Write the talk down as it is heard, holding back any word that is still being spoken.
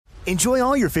Enjoy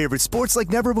all your favorite sports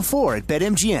like never before at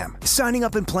BetMGM. Signing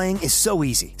up and playing is so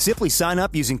easy. Simply sign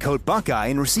up using code Buckeye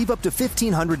and receive up to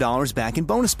 $1,500 back in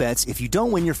bonus bets if you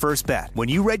don't win your first bet. When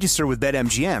you register with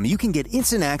BetMGM, you can get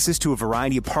instant access to a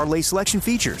variety of parlay selection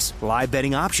features, live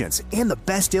betting options, and the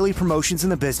best daily promotions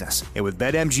in the business. And with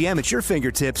BetMGM at your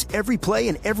fingertips, every play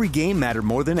and every game matter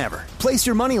more than ever. Place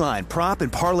your moneyline, prop,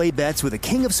 and parlay bets with the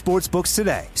king of sportsbooks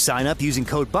today. Sign up using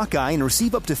code Buckeye and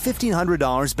receive up to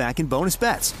 $1,500 back in bonus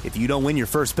bets if you don't win your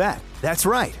first bet. That's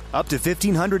right, up to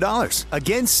 $1,500.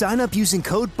 Again, sign up using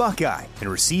code Buckeye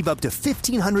and receive up to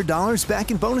 $1,500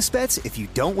 back in bonus bets if you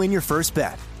don't win your first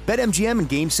bet. BetMGM and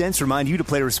GameSense remind you to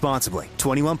play responsibly.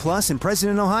 21 plus and present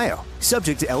in Ohio.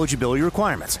 Subject to eligibility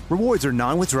requirements. Rewards are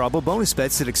non-withdrawable bonus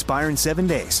bets that expire in 7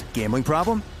 days. Gambling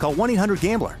problem? Call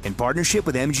 1-800-GAMBLER in partnership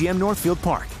with MGM Northfield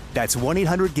Park. That's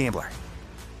 1-800-GAMBLER.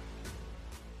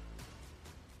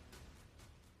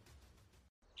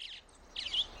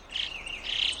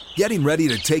 Getting ready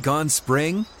to take on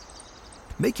spring?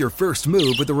 Make your first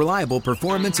move with the reliable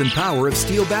performance and power of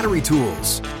Steel battery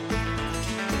tools.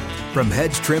 From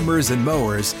hedge trimmers and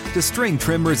mowers to string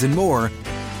trimmers and more,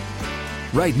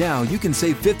 right now you can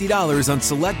save $50 on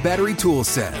select battery tool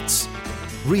sets.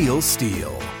 Real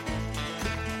Steel.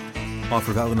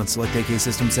 Offer valid on select AK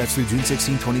system sets through June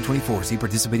 16, 2024. See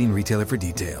participating retailer for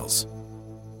details.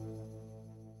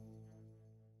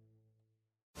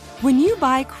 When you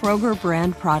buy Kroger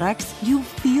brand products, you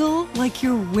feel like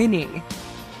you're winning.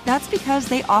 That's because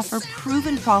they offer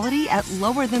proven quality at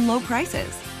lower than low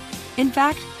prices. In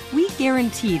fact, we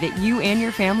guarantee that you and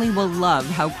your family will love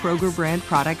how Kroger brand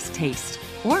products taste,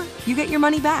 or you get your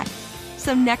money back.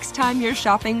 So next time you're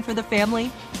shopping for the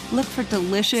family, look for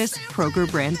delicious Kroger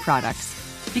brand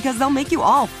products, because they'll make you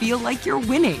all feel like you're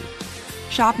winning.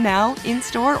 Shop now,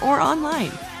 in-store, or online.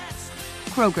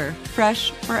 Kroger, fresh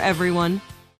for everyone.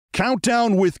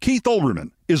 Countdown with Keith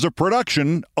Olbermann is a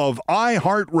production of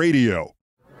iHeartRadio.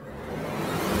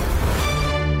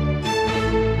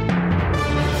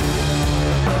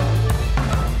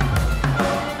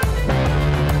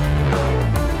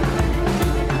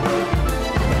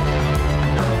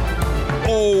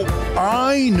 Oh,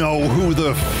 I know who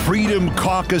the Freedom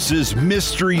Caucus's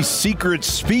mystery secret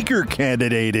speaker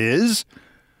candidate is.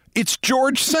 It's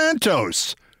George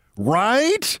Santos,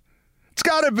 right? It's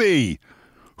got to be.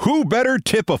 Who better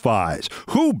typifies,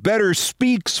 who better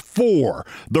speaks for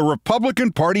the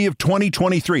Republican Party of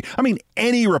 2023? I mean,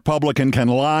 any Republican can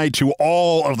lie to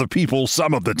all of the people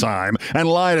some of the time and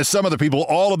lie to some of the people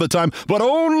all of the time, but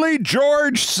only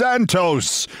George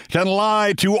Santos can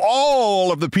lie to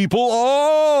all of the people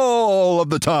all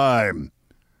of the time.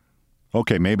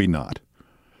 Okay, maybe not.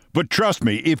 But trust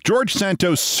me, if George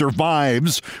Santos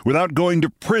survives without going to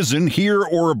prison here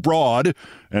or abroad,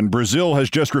 and Brazil has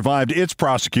just revived its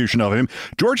prosecution of him,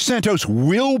 George Santos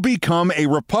will become a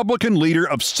Republican leader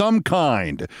of some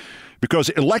kind, because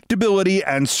electability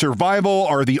and survival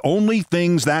are the only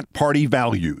things that party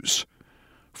values.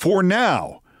 For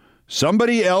now,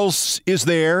 somebody else is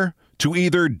there to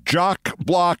either jock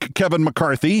block Kevin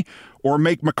McCarthy or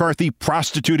make McCarthy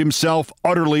prostitute himself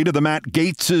utterly to the Matt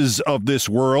Gaetzes of this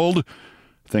world.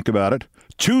 Think about it.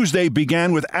 Tuesday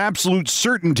began with absolute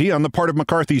certainty on the part of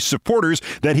McCarthy's supporters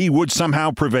that he would somehow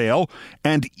prevail,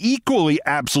 and equally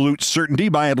absolute certainty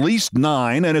by at least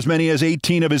 9 and as many as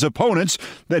 18 of his opponents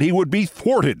that he would be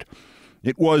thwarted.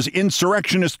 It was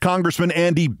insurrectionist Congressman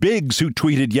Andy Biggs who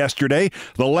tweeted yesterday,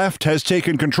 "The left has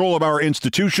taken control of our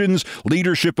institutions.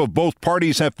 Leadership of both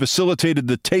parties have facilitated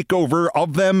the takeover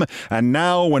of them. And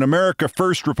now, when America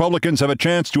First Republicans have a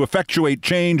chance to effectuate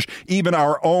change, even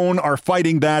our own are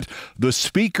fighting that. The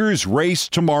Speaker's race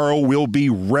tomorrow will be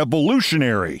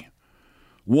revolutionary."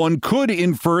 One could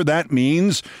infer that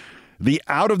means the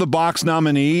out-of-the-box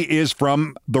nominee is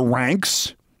from the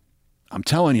ranks. I'm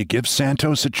telling you, give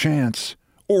Santos a chance.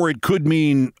 Or it could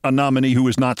mean a nominee who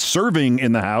is not serving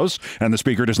in the House, and the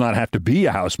Speaker does not have to be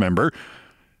a House member.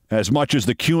 As much as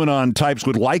the QAnon types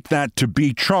would like that to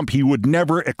be Trump, he would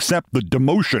never accept the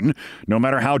demotion, no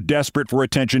matter how desperate for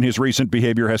attention his recent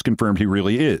behavior has confirmed he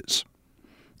really is.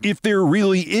 If there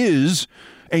really is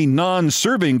a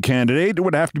non-serving candidate, it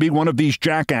would have to be one of these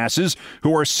jackasses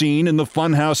who are seen in the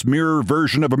funhouse mirror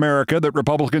version of America that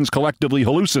Republicans collectively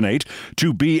hallucinate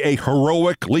to be a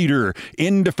heroic leader,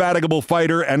 indefatigable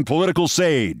fighter, and political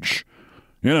sage.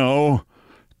 You know,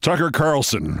 Tucker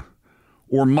Carlson,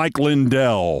 or Mike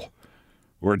Lindell,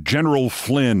 or General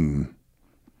Flynn,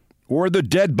 or the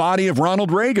dead body of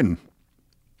Ronald Reagan.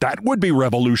 That would be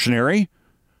revolutionary.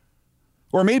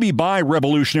 Or maybe by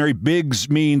revolutionary, Biggs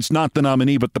means not the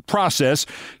nominee but the process,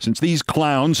 since these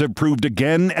clowns have proved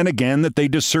again and again that they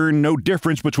discern no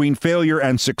difference between failure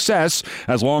and success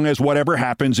as long as whatever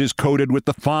happens is coated with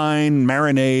the fine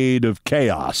marinade of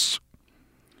chaos.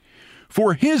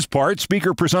 For his part,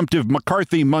 Speaker Presumptive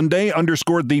McCarthy Monday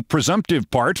underscored the presumptive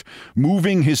part,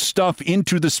 moving his stuff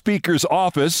into the Speaker's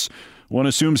office. One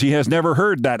assumes he has never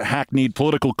heard that hackneyed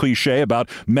political cliche about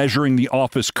measuring the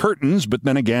office curtains, but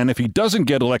then again, if he doesn't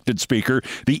get elected Speaker,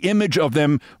 the image of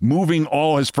them moving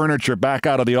all his furniture back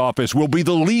out of the office will be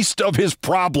the least of his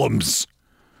problems.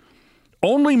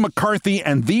 Only McCarthy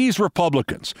and these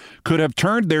Republicans could have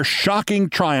turned their shocking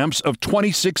triumphs of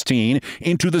 2016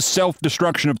 into the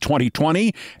self-destruction of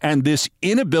 2020 and this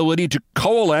inability to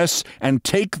coalesce and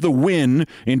take the win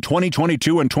in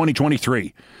 2022 and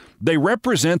 2023. They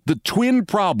represent the twin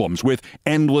problems with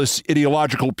endless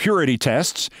ideological purity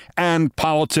tests and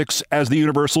politics as the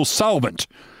universal solvent.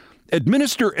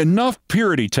 Administer enough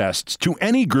purity tests to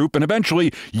any group and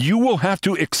eventually you will have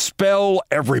to expel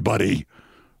everybody.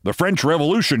 The French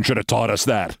Revolution should have taught us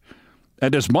that.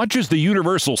 And as much as the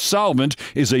universal solvent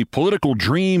is a political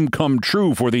dream come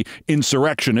true for the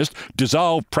insurrectionist,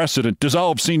 dissolve precedent,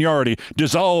 dissolve seniority,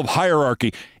 dissolve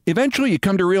hierarchy, eventually you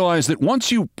come to realize that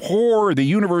once you pour the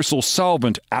universal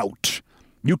solvent out,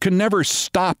 you can never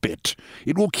stop it.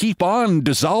 It will keep on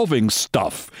dissolving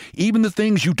stuff, even the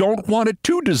things you don't want it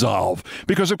to dissolve,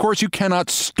 because of course you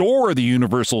cannot store the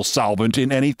universal solvent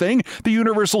in anything. The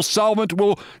universal solvent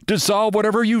will dissolve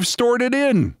whatever you've stored it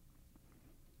in.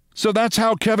 So that's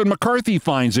how Kevin McCarthy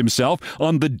finds himself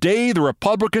on the day the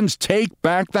Republicans take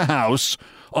back the House,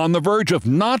 on the verge of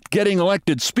not getting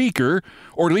elected Speaker,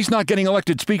 or at least not getting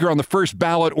elected Speaker on the first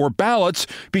ballot or ballots,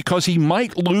 because he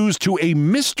might lose to a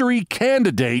mystery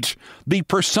candidate, the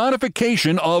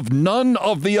personification of none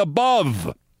of the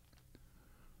above.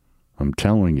 I'm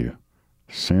telling you,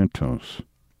 Santos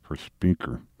for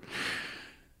Speaker.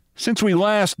 Since we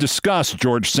last discussed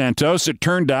George Santos, it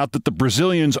turned out that the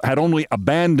Brazilians had only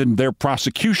abandoned their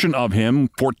prosecution of him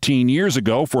 14 years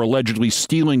ago for allegedly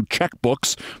stealing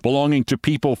checkbooks belonging to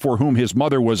people for whom his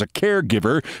mother was a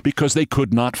caregiver because they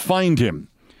could not find him.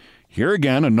 Here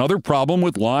again, another problem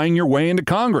with lying your way into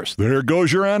Congress. There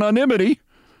goes your anonymity.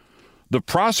 The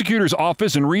prosecutor's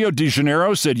office in Rio de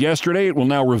Janeiro said yesterday it will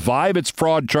now revive its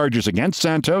fraud charges against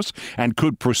Santos and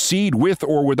could proceed with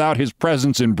or without his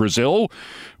presence in Brazil,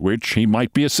 which he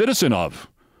might be a citizen of,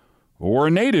 or a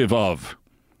native of,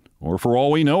 or for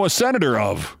all we know, a senator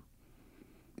of.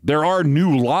 There are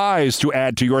new lies to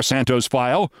add to your Santos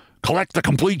file. Collect the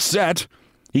complete set.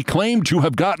 He claimed to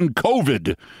have gotten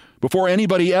COVID before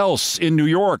anybody else in New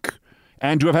York,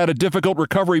 and to have had a difficult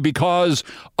recovery because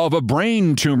of a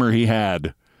brain tumor he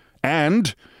had.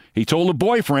 And he told a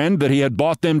boyfriend that he had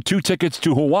bought them 2 tickets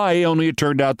to Hawaii, only it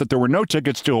turned out that there were no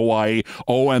tickets to Hawaii.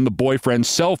 Oh, and the boyfriend's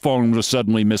cell phone was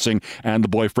suddenly missing, and the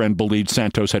boyfriend believed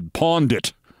Santos had pawned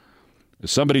it.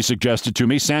 As somebody suggested to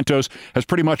me, Santos has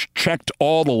pretty much checked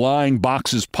all the lying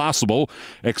boxes possible,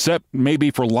 except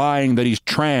maybe for lying that he's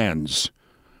trans.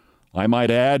 I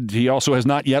might add, he also has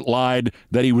not yet lied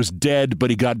that he was dead, but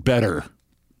he got better.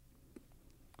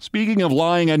 Speaking of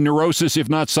lying and neurosis, if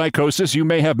not psychosis, you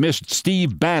may have missed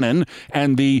Steve Bannon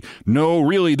and the "no,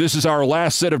 really, this is our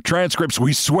last set of transcripts,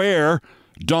 we swear"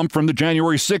 dump from the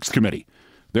January 6th committee.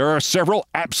 There are several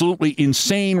absolutely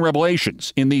insane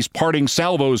revelations in these parting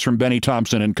salvos from Benny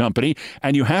Thompson and company,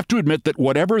 and you have to admit that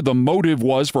whatever the motive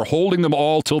was for holding them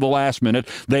all till the last minute,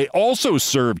 they also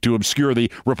served to obscure the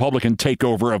Republican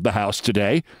takeover of the House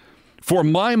today. For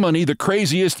my money, the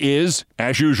craziest is,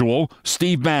 as usual,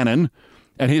 Steve Bannon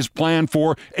and his plan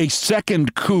for a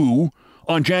second coup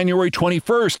on January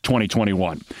 21st,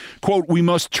 2021. Quote, "We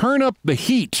must turn up the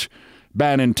heat,"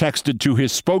 Bannon texted to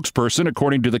his spokesperson,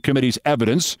 according to the committee's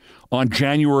evidence, on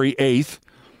January 8th.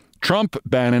 Trump,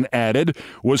 Bannon added,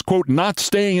 was, quote, "not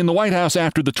staying in the White House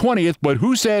after the 20th, but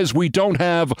who says we don't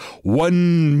have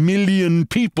 1 million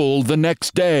people the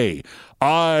next day?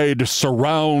 I'd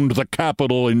surround the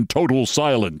Capitol in total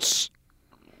silence."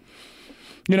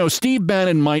 You know, Steve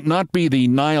Bannon might not be the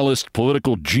nihilist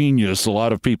political genius a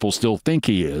lot of people still think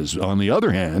he is. On the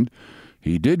other hand,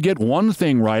 he did get one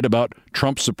thing right about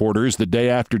Trump supporters the day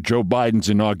after Joe Biden's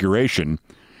inauguration.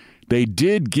 They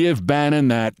did give Bannon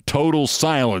that total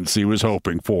silence he was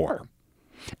hoping for.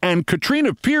 And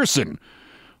Katrina Pearson,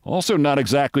 also not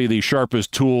exactly the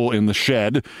sharpest tool in the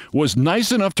shed, was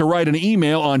nice enough to write an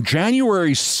email on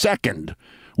January 2nd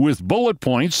with bullet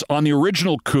points on the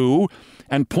original coup,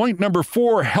 and point number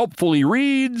 4 helpfully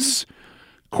reads,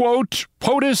 Quote,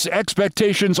 POTUS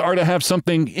expectations are to have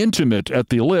something intimate at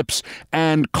the Ellipse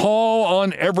and call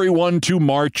on everyone to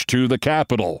march to the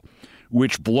Capitol,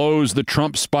 which blows the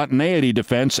Trump spontaneity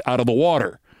defense out of the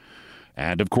water.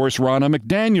 And, of course, Ronna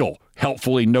McDaniel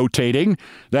helpfully notating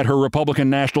that her Republican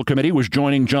National Committee was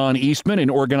joining John Eastman in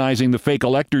organizing the fake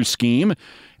electors scheme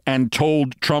and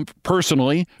told Trump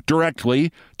personally,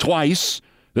 directly, twice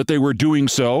that they were doing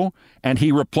so, and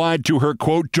he replied to her,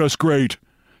 quote, just great.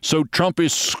 So Trump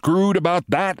is screwed about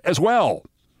that as well.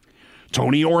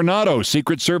 Tony Ornato,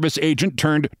 Secret Service agent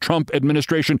turned Trump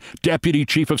administration deputy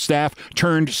chief of staff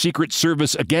turned Secret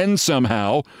Service again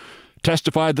somehow,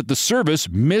 testified that the service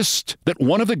missed that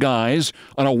one of the guys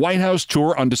on a White House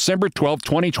tour on December 12,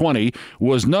 2020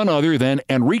 was none other than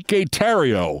Enrique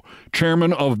Tarrio,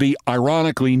 chairman of the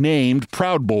ironically named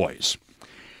Proud Boys.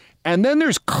 And then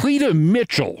there's Cleta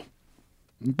Mitchell.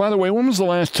 By the way, when was the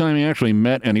last time you actually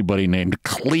met anybody named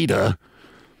Cleta?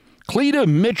 Cleta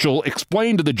Mitchell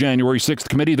explained to the January 6th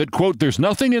committee that, quote, there's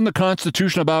nothing in the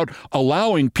Constitution about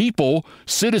allowing people,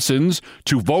 citizens,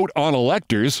 to vote on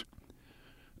electors.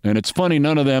 And it's funny,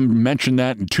 none of them mentioned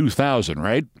that in 2000,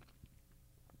 right?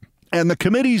 And the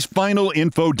committee's final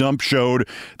info dump showed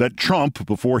that Trump,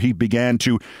 before he began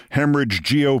to hemorrhage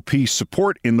GOP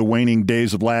support in the waning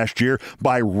days of last year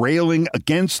by railing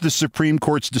against the Supreme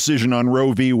Court's decision on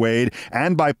Roe v. Wade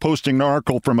and by posting an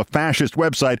article from a fascist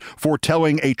website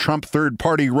foretelling a Trump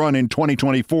third-party run in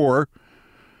 2024,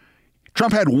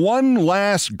 Trump had one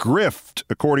last grift,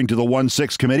 according to the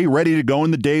 1-6 committee, ready to go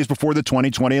in the days before the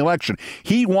 2020 election.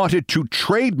 He wanted to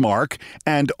trademark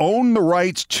and own the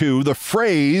rights to the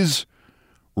phrase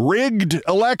rigged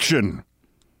election.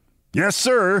 Yes,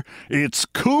 sir, it's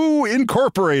Coup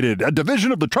Incorporated, a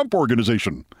division of the Trump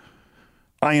Organization.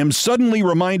 I am suddenly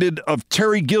reminded of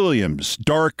Terry Gilliam's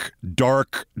dark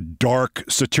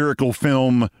satirical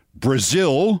film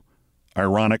Brazil,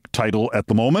 ironic title at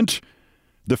the moment.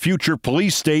 The future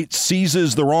police state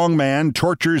seizes the wrong man,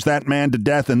 tortures that man to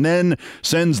death, and then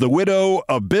sends the widow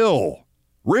a bill.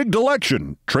 Rigged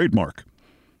election, trademark.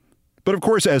 But of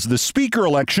course, as the Speaker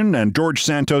election and George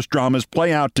Santos dramas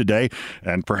play out today,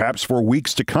 and perhaps for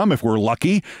weeks to come if we're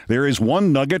lucky, there is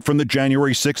one nugget from the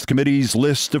January 6th committee's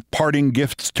list of parting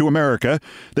gifts to America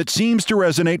that seems to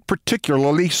resonate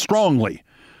particularly strongly.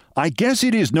 I guess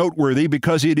it is noteworthy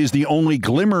because it is the only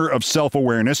glimmer of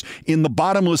self-awareness in the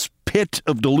bottomless pit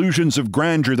of delusions of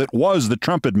grandeur that was the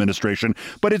Trump administration,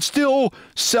 but it's still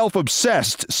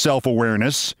self-obsessed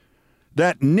self-awareness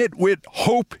that nitwit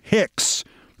Hope Hicks,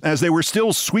 as they were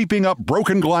still sweeping up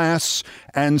broken glass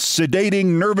and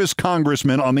sedating nervous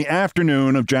congressmen on the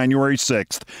afternoon of January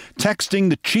 6th, texting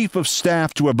the chief of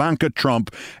staff to Ivanka Trump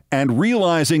and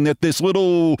realizing that this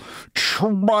little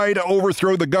try to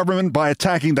overthrow the government by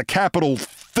attacking the Capitol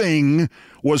thing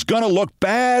was going to look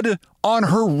bad on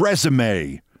her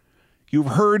resume. You've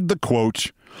heard the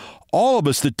quote, all of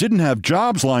us that didn't have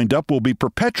jobs lined up will be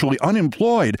perpetually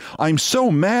unemployed. I'm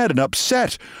so mad and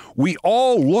upset. We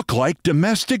all look like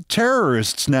domestic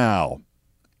terrorists now.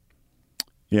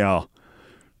 Yeah.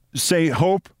 Say,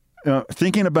 Hope,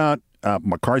 thinking about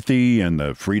McCarthy and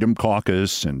the Freedom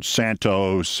Caucus and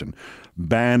Santos and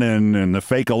Bannon and the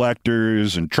fake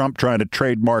electors and Trump trying to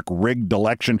trademark rigged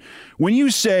election, when you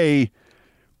say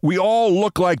we all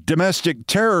look like domestic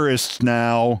terrorists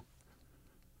now,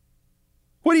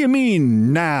 what do you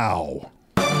mean now?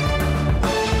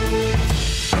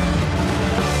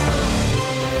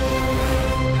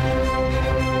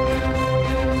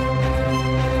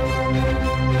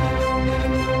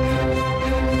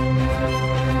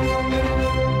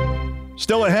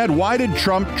 Still ahead, why did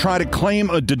Trump try to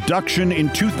claim a deduction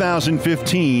in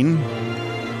 2015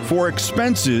 for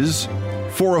expenses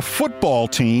for a football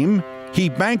team he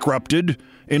bankrupted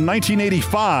in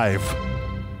 1985?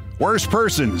 Worse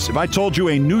persons. If I told you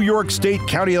a New York State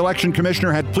County Election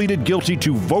Commissioner had pleaded guilty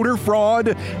to voter fraud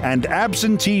and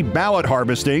absentee ballot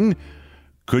harvesting,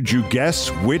 could you guess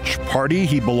which party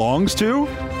he belongs to?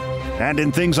 And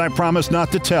in Things I Promised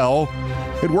Not to Tell,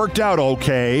 it worked out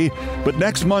okay, but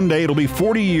next Monday it'll be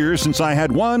 40 years since I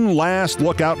had one last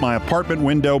look out my apartment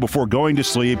window before going to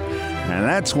sleep, and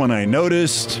that's when I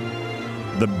noticed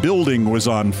the building was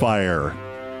on fire.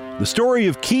 The story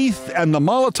of Keith and the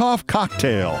Molotov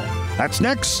cocktail. That's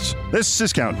next. This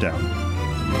is Countdown.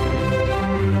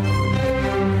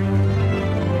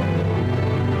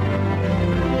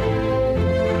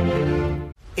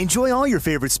 Enjoy all your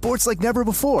favorite sports like never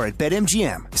before at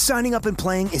BetMGM. Signing up and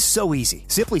playing is so easy.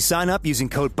 Simply sign up using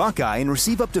code Buckeye and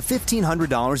receive up to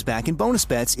 $1,500 back in bonus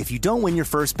bets if you don't win your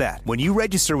first bet. When you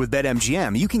register with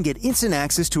BetMGM, you can get instant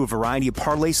access to a variety of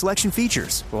parlay selection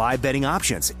features, live betting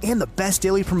options, and the best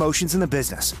daily promotions in the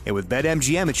business. And with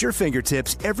BetMGM at your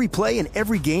fingertips, every play and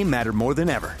every game matter more than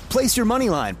ever. Place your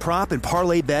moneyline, prop, and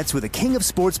parlay bets with the king of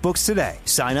sportsbooks today.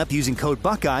 Sign up using code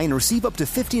Buckeye and receive up to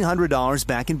 $1,500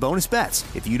 back in bonus bets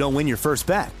if you don't win your first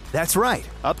bet. That's right,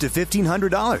 up to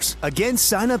 $1,500. Again,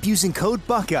 sign up using code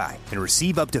Buckeye and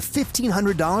receive up to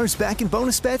 $1,500 back in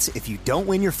bonus bets if you don't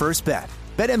win your first bet.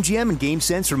 BetMGM and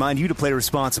GameSense remind you to play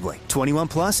responsibly. 21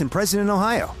 plus and present in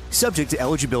Ohio. Subject to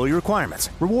eligibility requirements.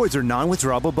 Rewards are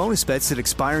non-withdrawable bonus bets that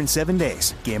expire in 7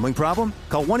 days. Gambling problem?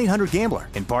 Call 1-800-GAMBLER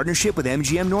in partnership with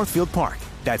MGM Northfield Park.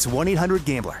 That's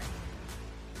 1-800-GAMBLER.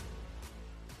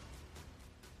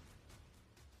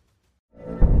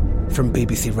 From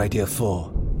BBC Radio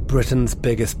 4, Britain's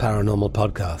biggest paranormal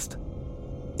podcast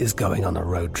is going on a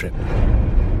road trip.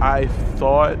 I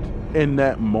thought in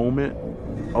that moment,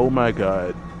 oh my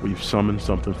God, we've summoned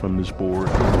something from this board.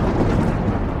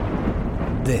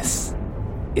 This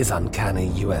is Uncanny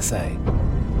USA.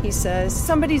 He says,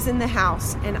 somebody's in the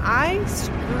house, and I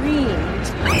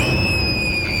screamed.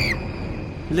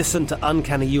 Listen to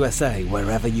Uncanny USA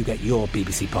wherever you get your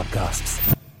BBC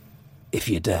podcasts, if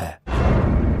you dare.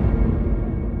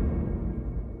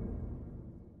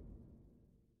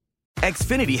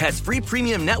 Xfinity has free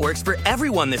premium networks for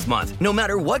everyone this month, no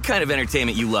matter what kind of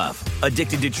entertainment you love.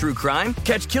 Addicted to true crime?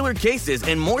 Catch killer cases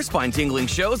and more spine-tingling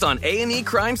shows on A&E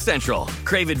Crime Central.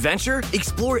 Crave adventure?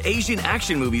 Explore Asian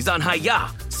action movies on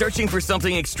Hi-YAH. Searching for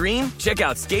something extreme? Check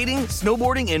out skating,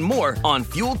 snowboarding, and more on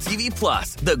Fuel TV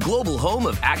Plus, the global home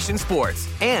of action sports.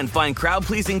 And find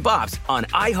crowd-pleasing bops on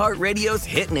iHeartRadio's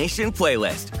Hit Nation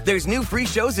playlist. There's new free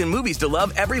shows and movies to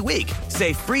love every week.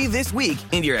 Say free this week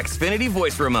in your Xfinity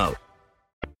voice remote.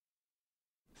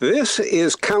 This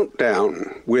is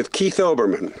Countdown with Keith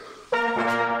Olbermann.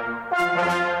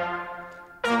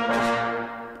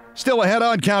 Still ahead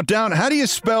on Countdown, how do you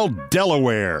spell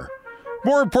Delaware?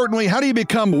 More importantly, how do you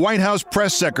become White House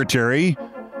press secretary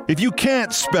if you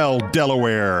can't spell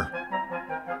Delaware?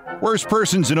 Worst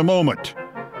persons in a moment.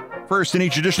 First, in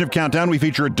each edition of Countdown, we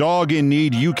feature a dog in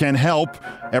need you can help.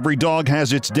 Every dog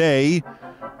has its day.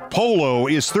 Polo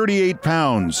is 38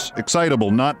 pounds, excitable,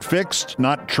 not fixed,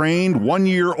 not trained, 1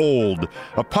 year old,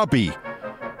 a puppy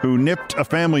who nipped a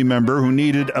family member who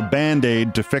needed a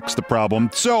Band-Aid to fix the problem.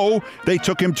 So they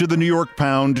took him to the New York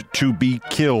Pound to be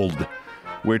killed,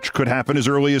 which could happen as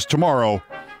early as tomorrow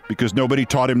because nobody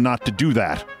taught him not to do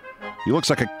that. He looks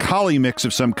like a collie mix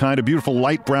of some kind, a beautiful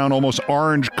light brown, almost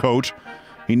orange coat.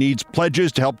 He needs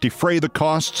pledges to help defray the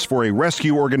costs for a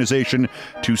rescue organization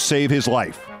to save his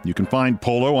life. You can find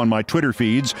Polo on my Twitter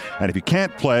feeds, and if you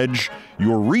can't pledge,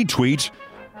 your retweet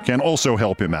can also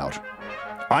help him out.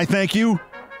 I thank you,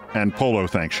 and Polo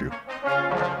thanks you.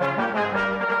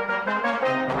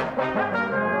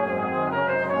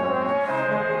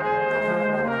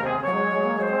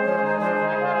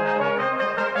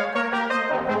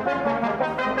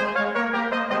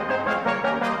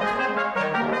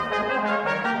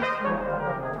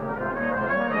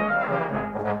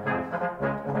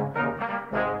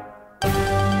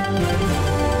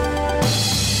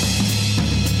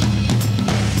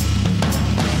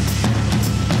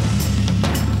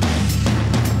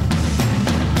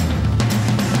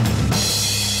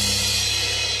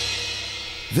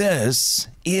 This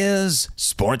is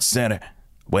Sports Center.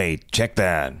 Wait, check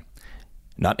that.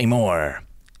 Not anymore.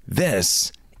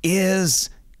 This is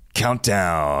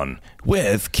Countdown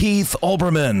with Keith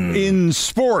Olbermann. In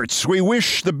sports, we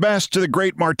wish the best to the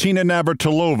great Martina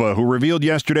Navratilova, who revealed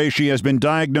yesterday she has been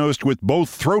diagnosed with both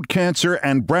throat cancer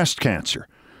and breast cancer.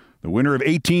 The winner of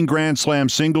 18 Grand Slam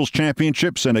singles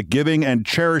championships and a giving and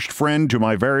cherished friend to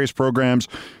my various programs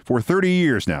for 30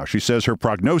 years now. She says her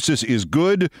prognosis is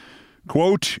good.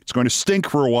 Quote, it's going to stink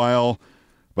for a while,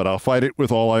 but I'll fight it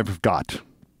with all I've got,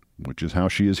 which is how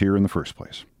she is here in the first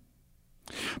place.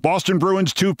 Boston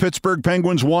Bruins 2, Pittsburgh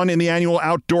Penguins 1 in the annual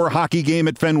outdoor hockey game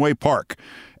at Fenway Park.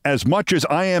 As much as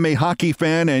I am a hockey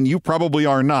fan, and you probably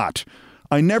are not,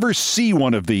 I never see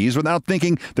one of these without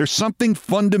thinking there's something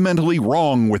fundamentally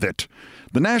wrong with it.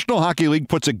 The National Hockey League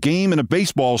puts a game in a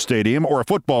baseball stadium or a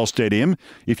football stadium.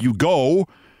 If you go,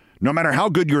 no matter how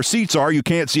good your seats are, you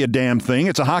can't see a damn thing.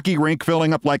 It's a hockey rink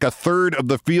filling up like a third of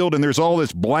the field, and there's all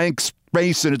this blank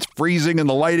space, and it's freezing, and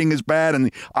the lighting is bad, and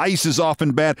the ice is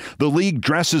often bad. The league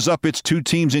dresses up its two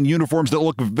teams in uniforms that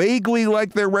look vaguely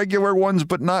like their regular ones,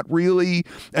 but not really,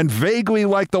 and vaguely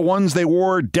like the ones they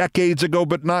wore decades ago,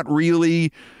 but not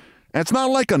really. It's not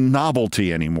like a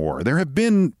novelty anymore. There have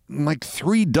been like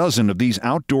 36 of these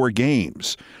outdoor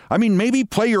games. I mean, maybe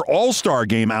play your all-star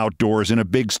game outdoors in a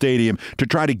big stadium to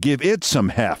try to give it some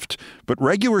heft. But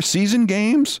regular season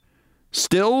games?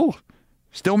 Still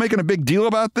making a big deal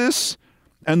about this?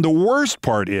 And the worst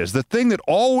part is, the thing that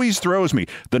always throws me,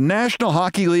 the National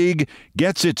Hockey League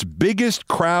gets its biggest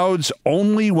crowds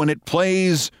only when it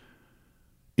plays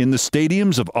in the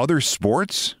stadiums of other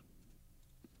sports?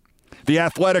 The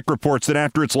Athletic reports that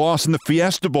after its loss in the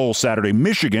Fiesta Bowl Saturday,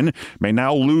 Michigan may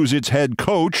now lose its head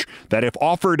coach, that if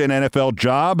offered an NFL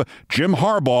job, Jim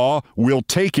Harbaugh will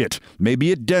take it.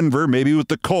 Maybe at Denver, maybe with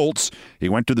the Colts. He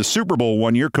went to the Super Bowl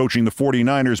one year coaching the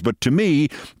 49ers, but to me,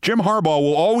 Jim Harbaugh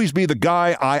will always be the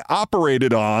guy I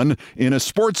operated on in a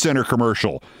SportsCenter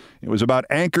commercial. It was about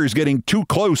anchors getting too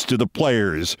close to the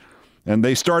players. And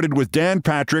they started with Dan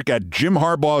Patrick at Jim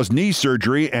Harbaugh's knee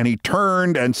surgery, and he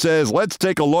turned and says, let's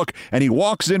take a look. And he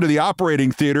walks into the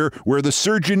operating theater where the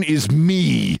surgeon is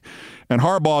me. And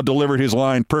Harbaugh delivered his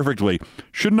line perfectly.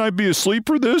 Shouldn't I be asleep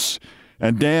for this?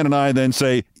 And Dan and I then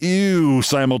say, ew,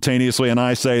 simultaneously, and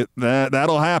I say,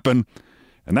 that'll happen.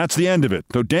 And that's the end of it.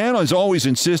 Though Dan has always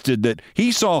insisted that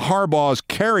he saw Harbaugh's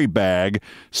carry bag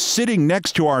sitting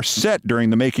next to our set during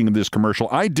the making of this commercial.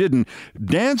 I didn't.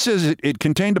 Dan says it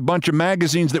contained a bunch of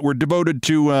magazines that were devoted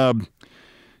to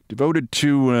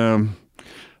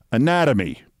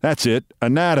anatomy. That's it,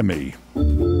 anatomy.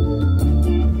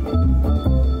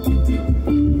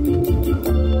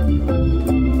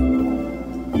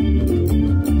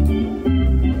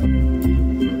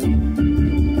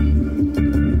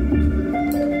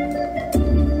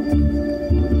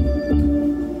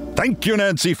 Thank you,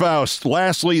 Nancy Faust.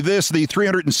 Lastly, the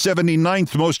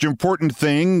 379th most important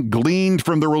thing gleaned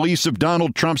from the release of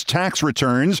Donald Trump's tax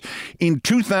returns. In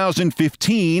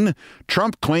 2015,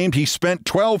 Trump claimed he spent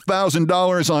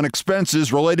 $12,000 on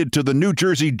expenses related to the New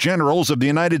Jersey Generals of the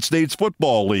United States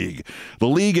Football League, the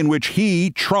league in which he,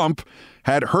 Trump,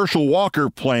 had Herschel Walker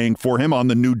playing for him on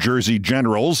the New Jersey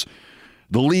Generals.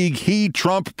 The league he,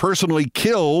 Trump, personally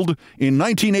killed in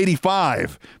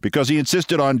 1985 because he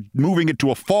insisted on moving it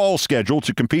to a fall schedule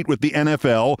to compete with the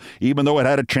NFL, even though it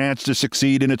had a chance to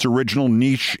succeed in its original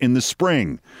niche in the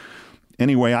spring.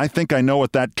 Anyway, I think I know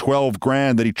what that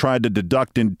 $12,000 that he tried to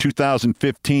deduct in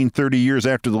 2015, 30 years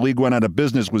after the league went out of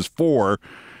business, was for.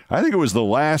 I think it was the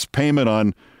last payment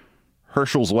on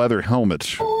Herschel's leather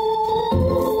helmet.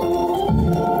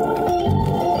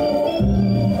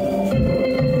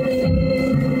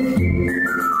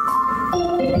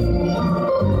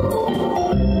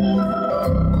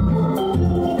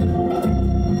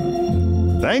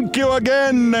 Thank you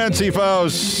again, Nancy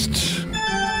Faust.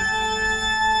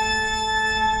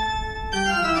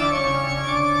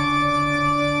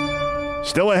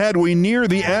 Still ahead, we near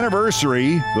the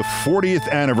anniversary, the 40th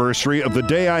anniversary of the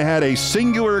day I had a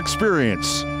singular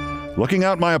experience, looking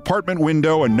out my apartment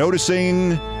window and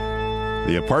noticing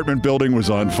the apartment building was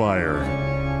on fire.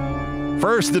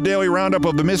 First, the daily roundup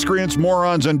of the miscreants,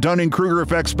 morons, and Dunning-Kruger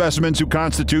effect specimens who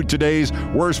constitute today's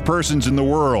worst persons in the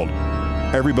world.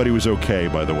 Everybody was okay,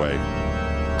 by the way,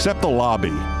 except the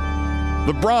lobby.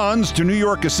 The bronze to New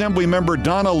York Assembly member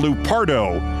Donna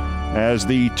Lupardo. As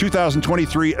the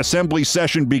 2023 Assembly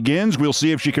session begins, we'll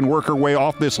see if she can work her way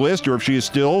off this list or if she is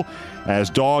still, as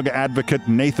dog advocate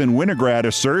Nathan Winograd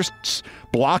asserts,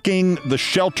 blocking the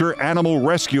Shelter Animal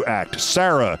Rescue Act,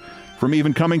 SARA, from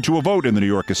even coming to a vote in the New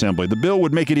York Assembly. The bill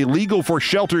would make it illegal for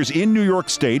shelters in New York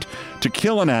State to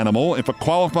kill an animal if a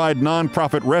qualified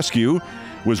nonprofit rescue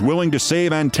was willing to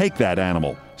save and take that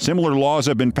animal. Similar laws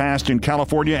have been passed in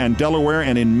California and Delaware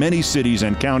and in many cities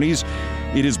and counties.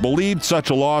 It is believed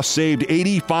such a law saved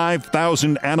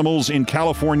 85,000 animals in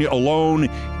California alone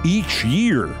each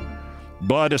year.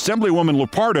 But Assemblywoman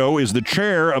Lupardo is the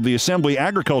chair of the Assembly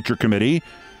Agriculture Committee,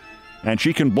 and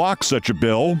she can block such a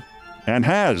bill, and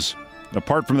has.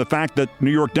 Apart from the fact that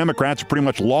New York Democrats are pretty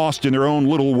much lost in their own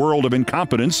little world of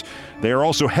incompetence, they are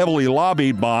also heavily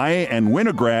lobbied by, and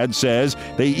Winograd says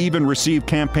they even receive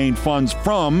campaign funds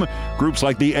from groups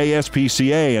like the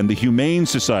ASPCA and the Humane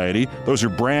Society. Those are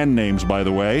brand names, by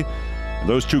the way.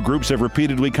 Those two groups have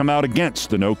repeatedly come out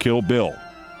against the no-kill bill.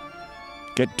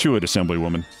 Get to it,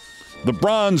 Assemblywoman. The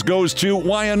bronze goes to,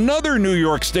 why, another New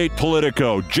York State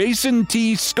Politico, Jason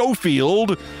T.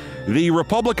 Schofield, the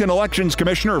Republican Elections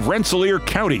Commissioner of Rensselaer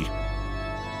County,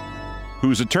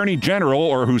 whose attorney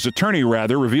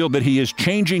revealed that he is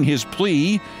changing his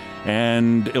plea,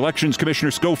 and Elections Commissioner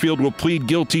Schofield will plead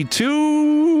guilty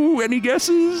to, any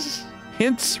guesses?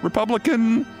 Hints,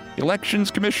 Republican Elections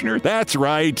Commissioner? That's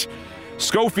right.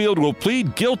 Schofield will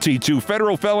plead guilty to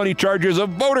federal felony charges of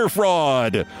voter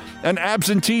fraud and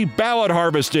absentee ballot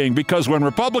harvesting, because when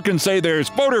Republicans say there's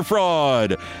voter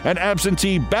fraud and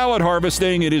absentee ballot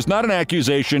harvesting, it is not an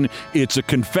accusation, it's a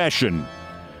confession.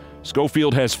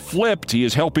 Schofield has flipped. He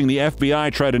is helping the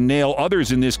FBI try to nail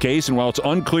others in this case, and while it's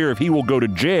unclear if he will go to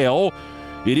jail,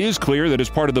 it is clear that as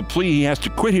part of the plea, he has to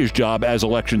quit his job as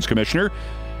elections commissioner,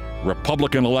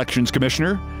 Republican elections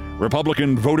commissioner,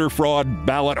 Republican voter fraud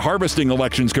ballot harvesting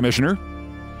elections commissioner.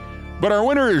 But our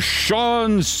winner is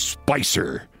Sean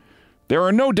Spicer. There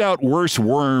are no doubt worse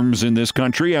worms in this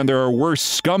country, and there are worse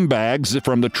scumbags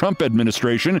from the Trump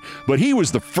administration, but he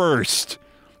was the first.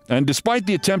 And despite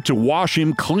the attempt to wash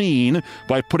him clean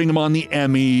by putting him on the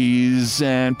Emmys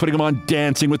and putting him on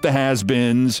Dancing with the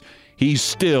Has-Beens, he's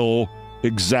still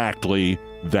exactly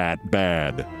that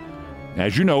bad.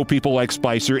 As you know, people like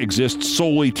Spicer exist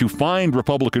solely to find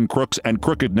Republican crooks and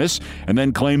crookedness and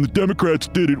then claim the Democrats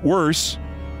did it worse.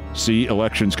 See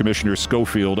Elections Commissioner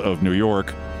Schofield of New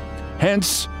York.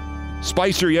 Hence,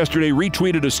 Spicer yesterday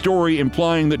retweeted a story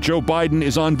implying that Joe Biden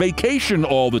is on vacation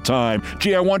all the time.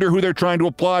 Gee, I wonder who they're trying to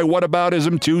apply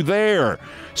whataboutism to there.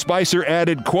 Spicer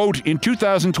added, quote, in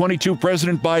 2022,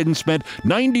 President Biden spent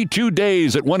 92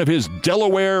 days at one of his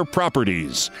Delaware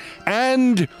properties.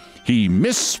 And he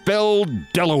misspelled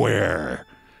Delaware.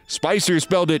 Spicer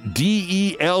spelled it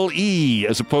D-E-L-E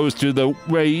as opposed to the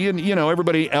way, you know,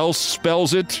 everybody else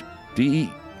spells it.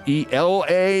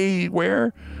 D-E-L-A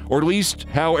where? Or at least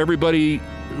how everybody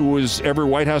who was ever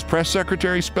White House press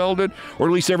secretary spelled it, or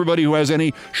at least everybody who has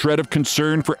any shred of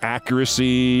concern for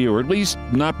accuracy, or at least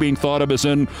not being thought of as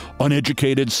an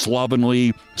uneducated,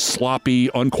 slovenly, sloppy,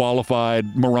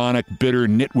 unqualified, moronic, bitter,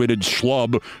 nitwitted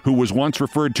schlub who was once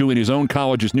referred to in his own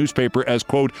college's newspaper as,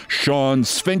 quote, Sean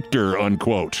Sphincter,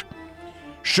 unquote.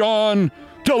 Sean,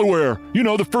 Delaware, you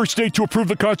know, the first state to approve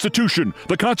the Constitution.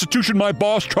 The Constitution my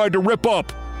boss tried to rip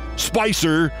up.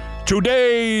 Spicer,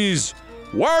 today's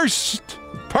worst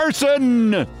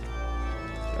person.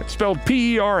 That's spelled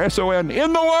P-E-R-S-O-N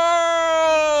in the world.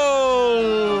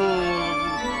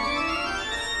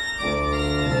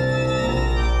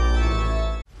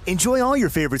 Enjoy all your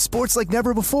favorite sports like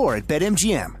never before at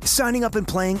BetMGM. Signing up and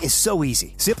playing is so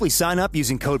easy. Simply sign up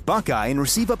using code Buckeye and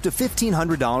receive up to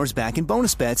 $1,500 back in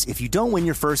bonus bets if you don't win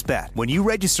your first bet. When you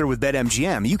register with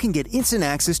BetMGM, you can get instant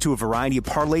access to a variety of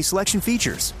parlay selection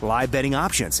features, live betting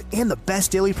options, and the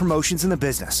best daily promotions in the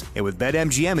business. And with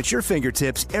BetMGM at your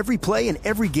fingertips, every play and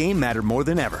every game matter more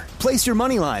than ever. Place your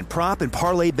moneyline, prop, and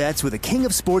parlay bets with the king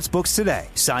of sportsbooks today.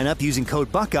 Sign up using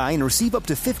code Buckeye and receive up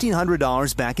to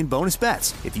 $1,500 back in bonus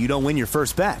bets if you don't win your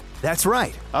first bet. That's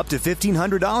right, up to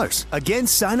 $1,500. Again,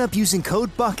 sign up using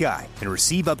code Buckeye and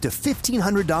receive up to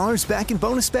 $1,500 back in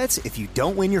bonus bets if you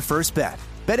don't win your first bet.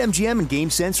 BetMGM and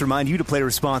GameSense remind you to play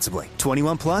responsibly.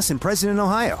 21 plus and present in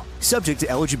Ohio. Subject to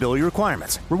eligibility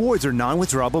requirements. Rewards are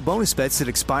non-withdrawable bonus bets that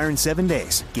expire in 7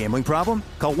 days. Gambling problem?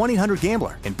 Call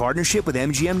 1-800-GAMBLER in partnership with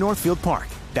MGM Northfield Park.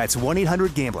 That's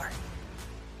 1-800-GAMBLER.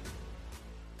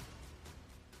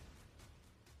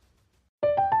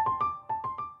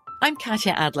 I'm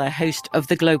Katya Adler, host of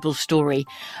The Global Story.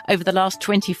 Over the last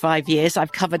 25 years,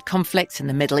 I've covered conflicts in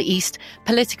the Middle East,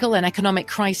 political and economic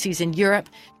crises in Europe,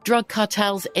 drug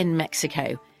cartels in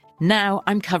Mexico. Now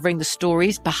I'm covering the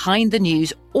stories behind the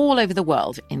news all over the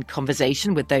world in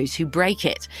conversation with those who break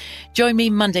it. Join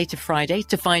me Monday to Friday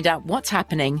to find out what's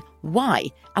happening, why,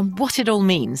 and what it all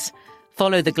means.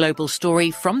 Follow The Global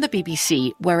Story from the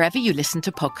BBC wherever you listen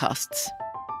to podcasts.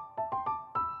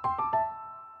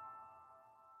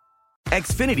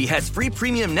 Xfinity has free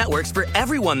premium networks for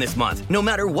everyone this month, no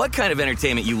matter what kind of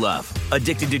entertainment you love.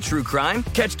 Addicted to true crime?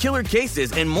 Catch killer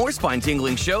cases and more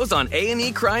spine-tingling shows on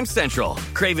A&E Crime Central.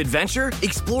 Crave adventure?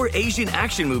 Explore Asian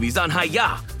action movies on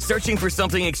Hi-YAH. Searching for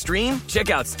something extreme? Check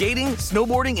out skating,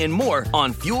 snowboarding, and more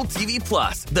on Fuel TV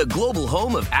Plus, the global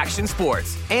home of action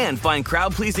sports. And find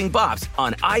crowd-pleasing bops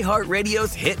on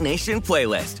iHeartRadio's Hit Nation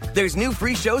playlist. There's new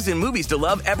free shows and movies to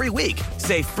love every week.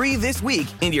 Say free this week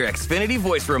in your Xfinity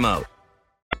voice remote.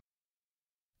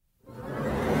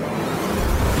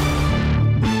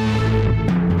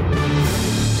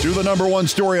 To the number one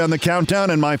story on the countdown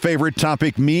and my favorite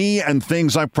topic, me and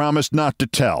things I promised not to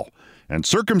tell. And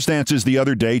circumstances the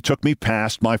other day took me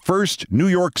past my first New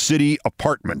York City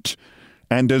apartment.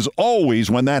 And as always,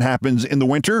 when that happens in the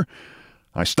winter,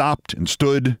 I stopped and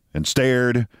stood and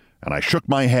stared, and I shook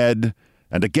my head,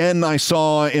 and again I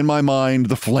saw in my mind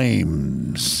the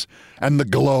flames and the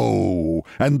glow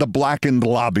and the blackened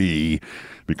lobby.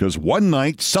 Because one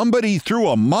night, somebody threw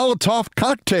a Molotov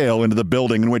cocktail into the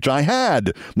building in which I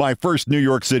had my first New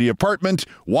York City apartment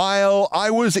while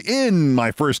I was in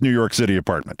my first New York City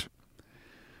apartment.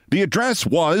 The address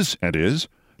was, and is,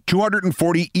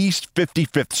 240 East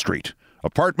 55th Street,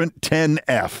 apartment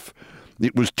 10F.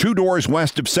 It was 2 doors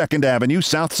west of 2nd Avenue,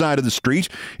 south side of the street.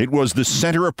 It was the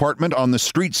center apartment on the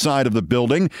street side of the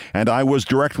building, and I was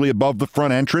directly above the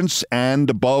front entrance and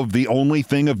above the only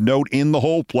thing of note in the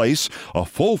whole place, a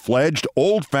full-fledged,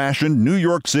 old-fashioned New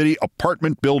York City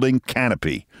apartment building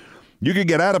canopy. You could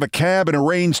get out of a cab in a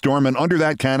rainstorm and under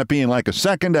that canopy in like a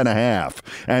second and a half,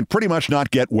 and pretty much not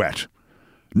get wet.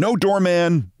 No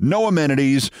doorman, no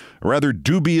amenities, a rather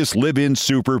dubious live-in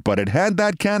super, but it had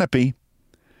that canopy.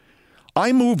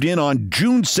 I moved in on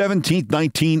June 17,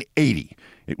 1980.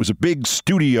 It was a big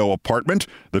studio apartment.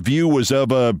 The view was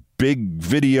of a big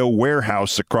video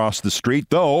warehouse across the street,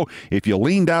 though if you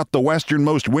leaned out the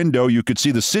westernmost window, you could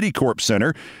see the Citicorp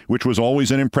Center, which was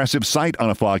always an impressive sight on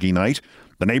a foggy night.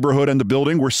 The neighborhood and the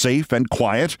building were safe and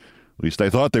quiet. At least I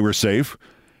thought they were safe.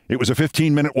 It was a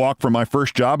 15-minute walk from my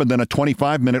first job and then a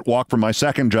 25-minute walk from my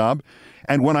second job.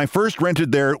 And when I first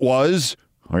rented there, it was,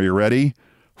 are you ready?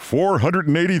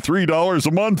 $483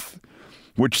 a month,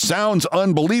 which sounds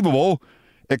unbelievable,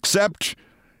 except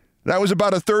that was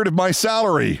about a third of my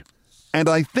salary. And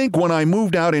I think when I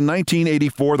moved out in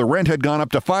 1984, the rent had gone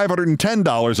up to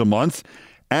 $510 a month,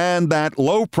 and that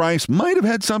low price might have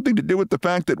had something to do with the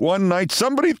fact that one night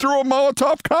somebody threw a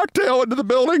Molotov cocktail into the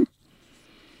building.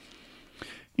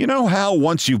 You know how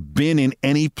once you've been in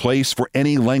any place for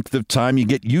any length of time, you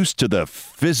get used to the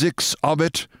physics of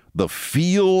it, the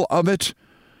feel of it?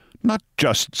 Not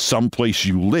just someplace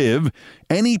you live,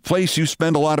 any place you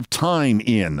spend a lot of time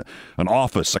in. An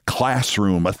office, a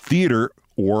classroom, a theater,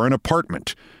 or an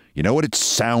apartment. You know what it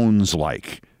sounds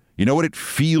like. You know what it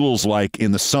feels like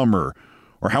in the summer,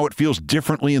 or how it feels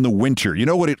differently in the winter. You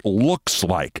know what it looks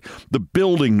like. The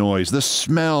building noise, the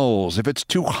smells, if it's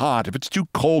too hot, if it's too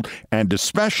cold, and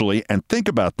especially, and think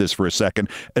about this for a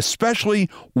second, especially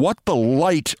what the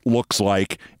light looks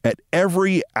like at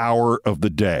every hour of the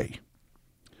day.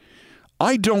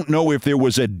 I don't know if there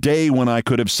was a day when I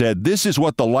could have said, this is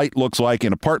what the light looks like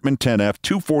in apartment 10F,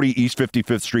 240 East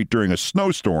 55th Street during a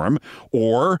snowstorm,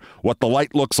 or what the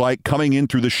light looks like coming in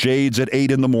through the shades at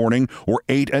 8 in the morning or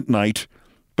 8 at night.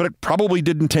 But it probably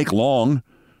didn't take long.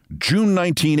 June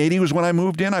 1980 was when I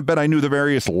moved in. I bet I knew the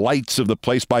various lights of the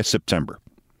place by September.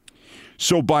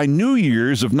 So by New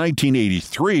Year's of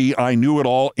 1983, I knew it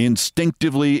all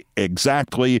instinctively,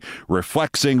 exactly,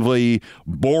 reflexively,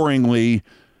 boringly.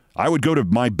 I would go to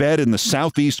my bed in the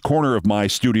southeast corner of my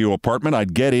studio apartment.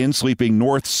 I'd get in, sleeping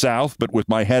north-south, but with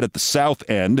my head at the south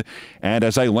end. And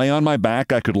as I lay on my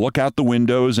back, I could look out the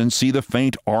windows and see the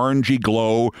faint orangey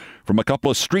glow from a couple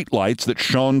of street lights that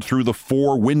shone through the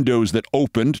 4 windows that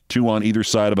opened, 2 on either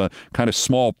side of a kind of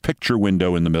small picture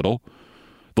window in the middle.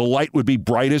 The light would be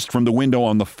brightest from the window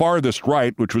on the farthest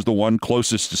right, which was the one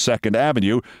closest to 2nd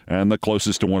Avenue and the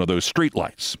closest to one of those street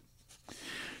lights.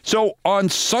 So on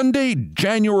Sunday,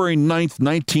 January 9th,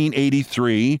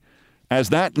 1983, as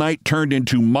that night turned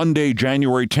into Monday,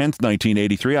 January 10th,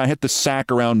 1983, I hit the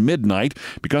sack around midnight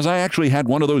because I actually had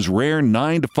one of those rare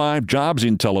 9-to-5 jobs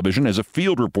in television as a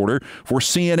field reporter for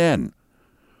CNN.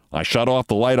 I shut off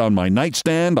the light on my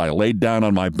nightstand, I laid down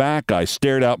on my back, I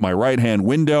stared out my right-hand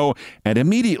window, and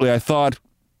immediately I thought,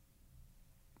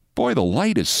 boy, the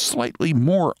light is slightly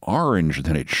more orange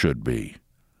than it should be.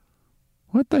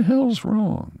 What the hell's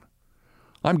wrong?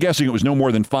 I'm guessing it was no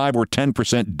more than 5 or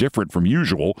 10% different from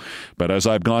usual, but as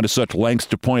I've gone to such lengths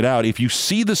to point out, if you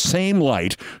see the same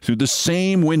light through the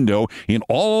same window in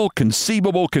all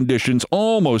conceivable conditions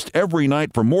almost every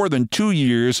night for more than 2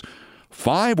 years,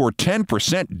 5 or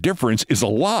 10% difference is a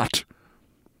lot.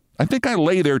 I think I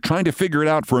lay there trying to figure it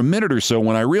out for a minute or so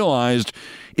when I realized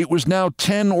it was now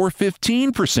 10 or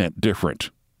 15% different.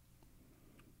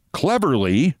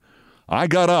 Cleverly, I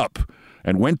got up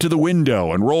and went to the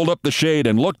window and rolled up the shade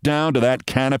and looked down to that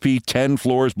canopy 10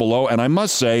 floors below, and I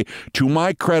must say, to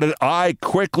my credit, I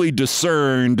quickly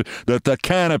discerned that the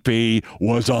canopy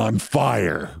was on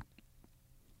fire.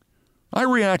 I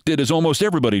reacted as almost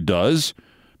everybody does,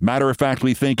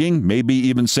 matter-of-factly thinking, maybe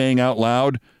even saying out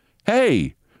loud,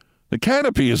 hey, the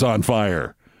canopy is on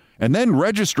fire, and then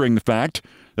registering the fact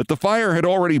that the fire had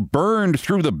already burned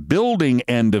through the building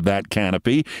end of that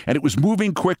canopy, and it was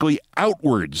moving quickly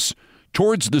outwards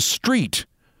towards the street,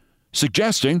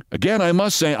 suggesting, again, I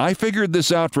must say, I figured this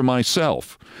out for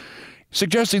myself,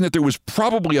 suggesting that there was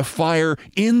probably a fire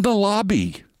in the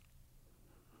lobby.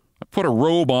 I put a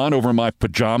robe on over my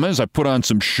pajamas, I put on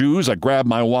some shoes, I grabbed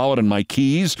my wallet and my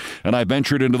keys, and I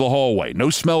ventured into the hallway. No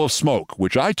smell of smoke,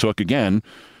 which I took, again,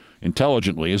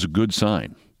 intelligently as a good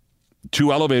sign.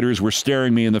 2 elevators were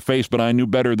staring me in the face, but I knew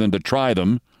better than to try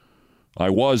them. I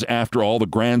was, after all, the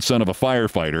grandson of a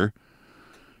firefighter.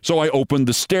 So I opened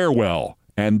the stairwell,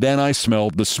 and then I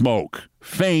smelled the smoke.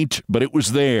 Faint, but it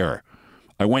was there.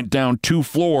 I went down 2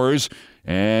 floors,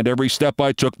 and every step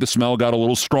I took, the smell got a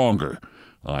little stronger.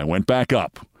 I went back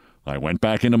up. I went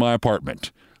back into my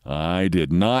apartment. I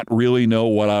did not really know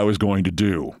what I was going to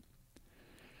do.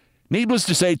 Needless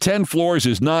to say, 10 floors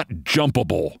is not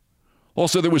jumpable.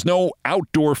 Also, there was no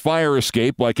outdoor fire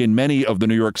escape like in many of the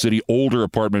New York City older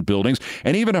apartment buildings,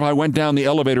 and even if I went down the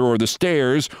elevator or the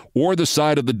stairs or the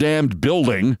side of the damned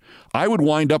building, I would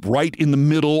wind up right in the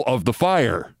middle of the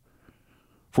fire.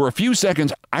 For a few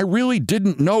seconds, I really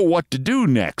didn't know what to do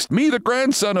next. Me, the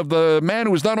grandson of the man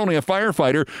who was not only a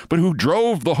firefighter, but who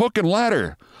drove the hook and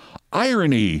ladder.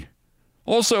 Irony.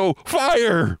 Also,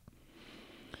 fire!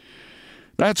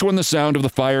 That's when the sound of the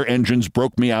fire engines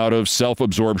broke me out of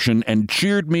self-absorption and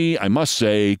cheered me, I must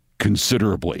say,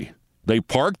 considerably. They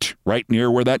parked right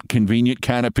near where that convenient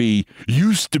canopy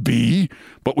used to be,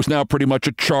 but was now pretty much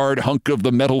a charred hunk of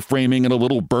the metal framing and a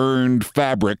little burned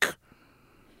fabric.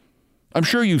 I'm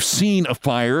sure you've seen a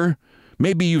fire.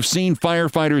 Maybe you've seen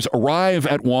firefighters arrive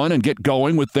at one and get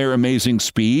going with their amazing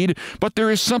speed, but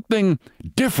there is something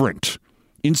different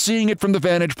in seeing it from the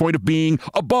vantage point of being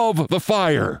above the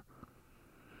fire.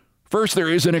 First, there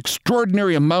is an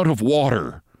extraordinary amount of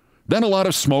water, then a lot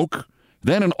of smoke,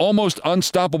 then an almost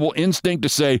unstoppable instinct to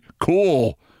say,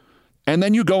 cool. And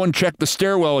then you go and check the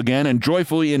stairwell again and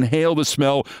joyfully inhale the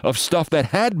smell of stuff that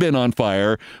had been on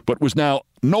fire, but was now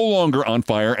no longer on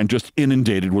fire and just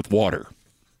inundated with water.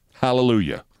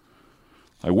 Hallelujah.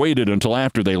 I waited until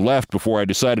after they left before I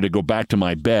decided to go back to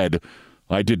my bed.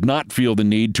 I did not feel the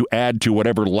need to add to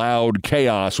whatever loud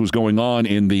chaos was going on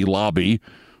in the lobby,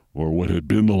 or what had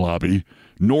been the lobby,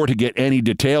 nor to get any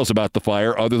details about the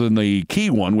fire other than the key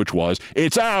one, which was,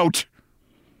 it's out!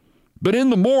 But in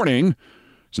the morning,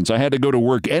 since I had to go to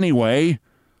work anyway,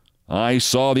 I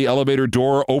saw the elevator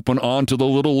door open onto the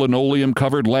little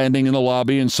linoleum-covered landing in the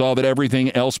lobby and saw that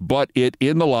everything else but it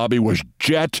in the lobby was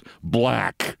jet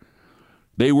black.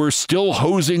 They were still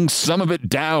hosing some of it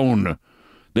down.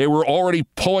 They were already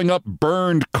pulling up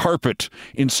burned carpet,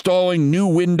 installing new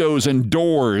windows and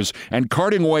doors, and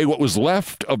carting away what was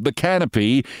left of the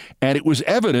canopy, and it was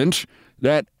evident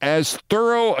that as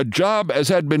thorough a job as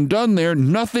had been done there,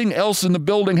 nothing else in the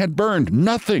building had burned.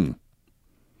 Nothing.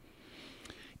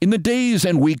 In the days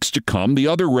and weeks to come, the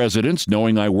other residents,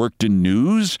 knowing I worked in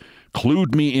news,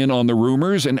 clued me in on the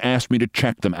rumors and asked me to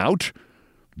check them out.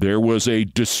 There was a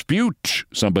dispute,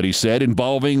 somebody said,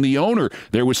 involving the owner.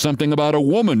 There was something about a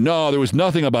woman. No, there was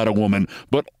nothing about a woman.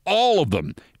 But all of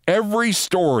them, every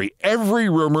story, every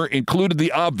rumor included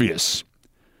the obvious.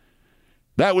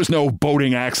 That was no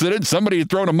boating accident. Somebody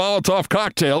had thrown a Molotov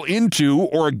cocktail into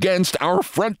or against our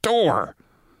front door.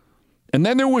 And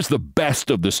then there was the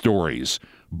best of the stories,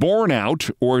 borne out,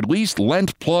 or at least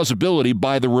lent plausibility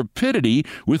by the rapidity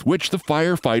with which the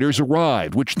firefighters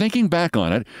arrived, which, thinking back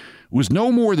on it, was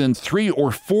no more than 3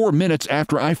 or 4 minutes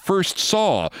after I first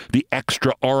saw the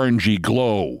extra orangey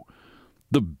glow.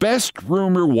 The best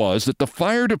rumor was that the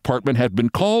fire department had been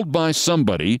called by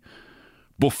somebody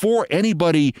before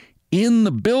anybody in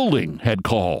the building had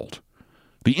called.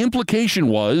 The implication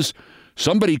was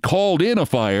somebody called in a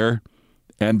fire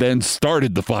and then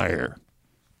started the fire.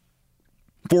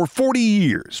 For 40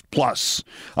 years plus,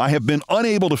 I have been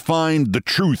unable to find the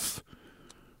truth.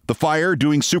 The fire,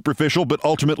 doing superficial but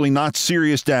ultimately not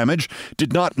serious damage,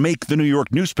 did not make the New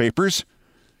York newspapers.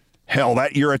 Hell,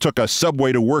 that year I took a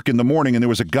subway to work in the morning and there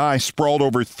was a guy sprawled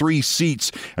over 3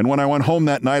 seats. And when I went home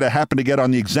that night, I happened to get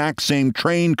on the exact same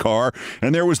train car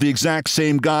and there was the exact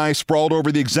same guy sprawled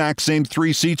over the exact same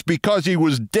 3 seats because he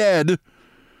was dead.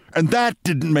 And that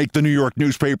didn't make the New York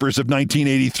newspapers of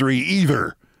 1983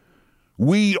 either.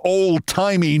 We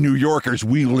old-timey New Yorkers,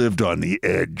 we lived on the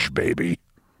edge, baby.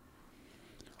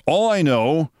 All I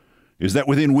know is that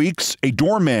within weeks, a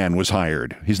doorman was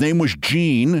hired. His name was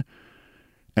Gene,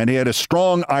 and he had a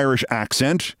strong Irish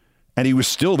accent, and he was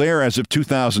still there as of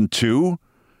 2002.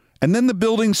 And then the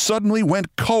building suddenly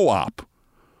went co-op.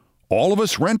 All of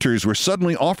us renters were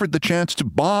suddenly offered the chance to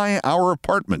buy our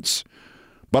apartments.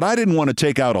 But I didn't want to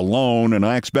take out a loan, and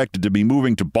I expected to be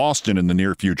moving to Boston in the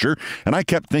near future, and I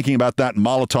kept thinking about that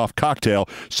Molotov cocktail,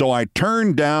 so I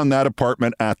turned down that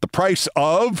apartment at the price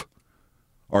of...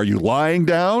 Are you lying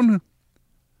down?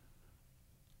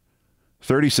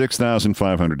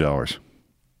 $36,500.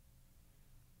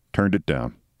 Turned it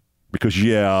down. Because,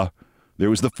 yeah, there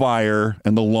was the fire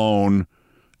and the loan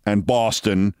and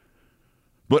Boston.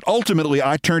 But ultimately,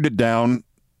 I turned it down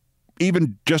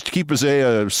even just to keep as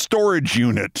a storage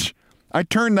unit. I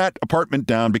turned that apartment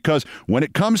down because when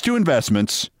it comes to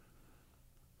investments,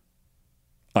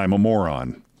 I'm a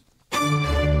moron.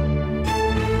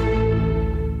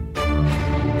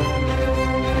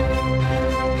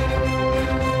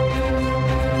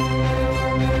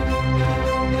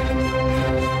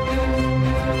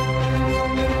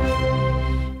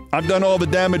 I've done all the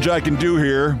damage I can do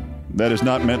here. That is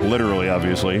not meant literally,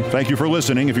 obviously. Thank you for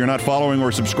listening. If you're not following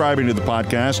or subscribing to the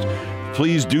podcast,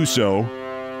 please do so.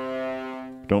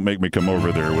 Don't make me come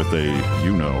over there with a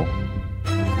you-know.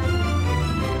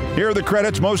 Here are the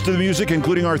credits. Most of the music,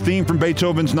 including our theme from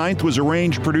Beethoven's Ninth, was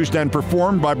arranged, produced, and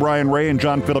performed by Brian Ray and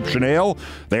John Philip Chanel.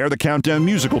 They are the Countdown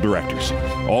musical directors.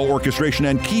 All orchestration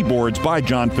and keyboards by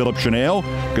John Philip Chanel.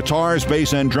 Guitars,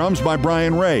 bass, and drums by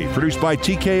Brian Ray. Produced by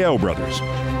TKO Brothers.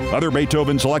 Other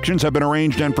Beethoven selections have been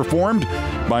arranged and performed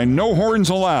by No Horns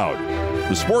Allowed.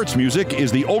 The sports music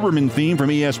is the Olbermann theme from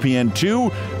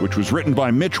ESPN2, which was written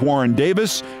by Mitch Warren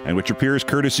Davis and which appears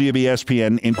courtesy of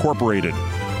ESPN Incorporated.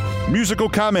 Musical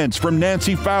comments from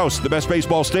Nancy Faust, the best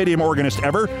baseball stadium organist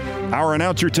ever. Our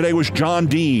announcer today was John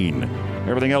Dean.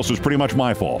 Everything else was pretty much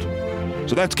my fault.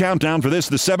 So that's Countdown for this,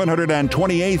 the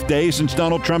 728th day since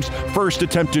Donald Trump's first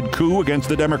attempted coup against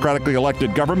the democratically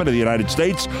elected government of the United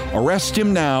States. Arrest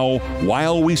him now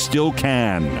while we still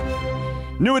can.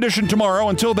 New edition tomorrow.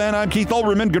 Until then, I'm Keith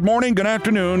Olbermann. Good morning, good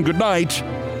afternoon, good night,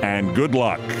 and good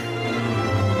luck.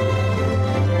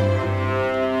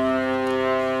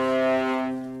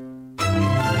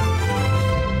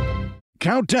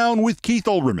 Countdown with Keith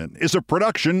Olbermann is a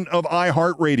production of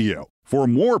iHeartRadio. For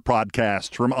more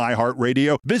podcasts from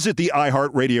iHeartRadio, visit the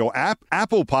iHeartRadio app,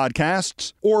 Apple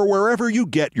Podcasts, or wherever you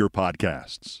get your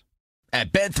podcasts.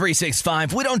 At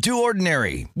Bet365, we don't do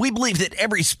ordinary. We believe that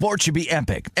every sport should be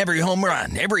epic. Every home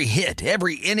run, every hit,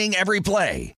 every inning, every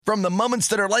play. From the moments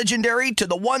that are legendary to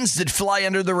the ones that fly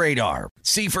under the radar.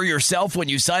 See for yourself when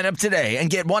you sign up today and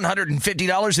get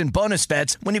 $150 in bonus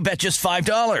bets when you bet just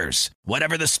 $5.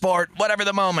 Whatever the sport, whatever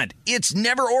the moment, it's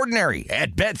never ordinary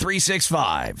at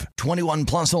Bet365. 21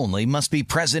 plus only. Must be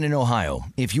present in Ohio.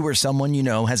 If you or someone you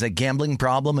know has a gambling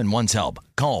problem and wants help,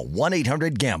 call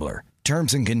 1-800-GAMBLER.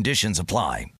 Terms and conditions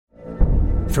apply.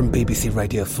 From BBC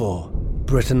Radio 4,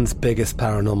 Britain's biggest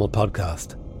paranormal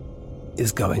podcast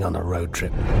is going on a road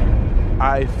trip.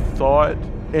 I thought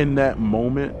in that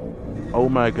moment, oh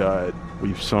my God,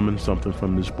 we've summoned something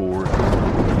from this board.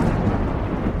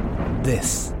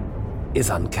 This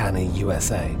is Uncanny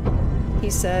USA.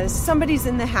 He says, somebody's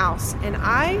in the house, and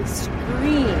I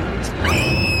screamed.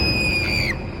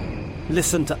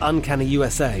 Listen to Uncanny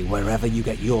USA wherever you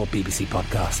get your BBC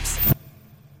podcasts,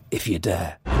 if you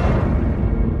dare.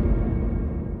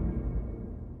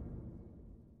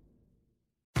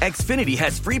 Xfinity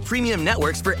has free premium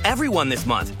networks for everyone this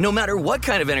month, no matter what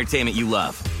kind of entertainment you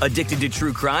love. Addicted to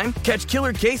true crime? Catch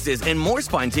killer cases and more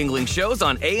spine-tingling shows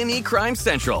on A&E Crime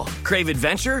Central. Crave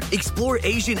adventure? Explore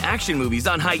Asian action movies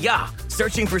on Hi-YAH.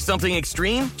 Searching for something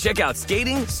extreme? Check out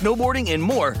skating, snowboarding, and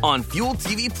more on Fuel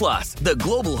TV Plus, the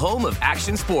global home of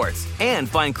action sports. And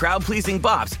find crowd-pleasing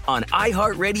bops on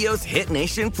iHeartRadio's Hit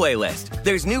Nation playlist.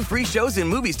 There's new free shows and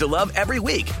movies to love every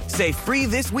week. Say free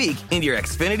this week in your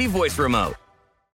Xfinity voice remote.